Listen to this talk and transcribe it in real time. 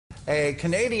A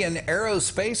Canadian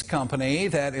aerospace company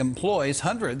that employs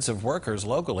hundreds of workers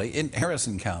locally in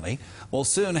Harrison County will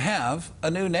soon have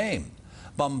a new name.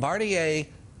 Bombardier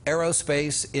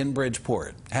Aerospace in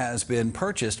Bridgeport has been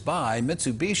purchased by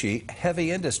Mitsubishi Heavy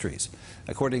Industries.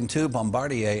 According to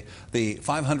Bombardier, the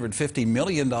 $550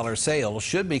 million sale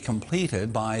should be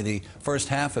completed by the first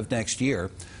half of next year.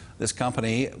 This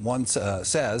company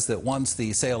says that once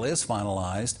the sale is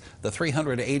finalized, the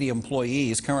 380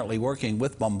 employees currently working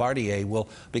with Bombardier will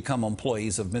become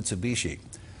employees of Mitsubishi.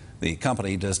 The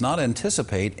company does not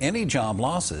anticipate any job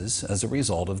losses as a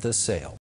result of this sale.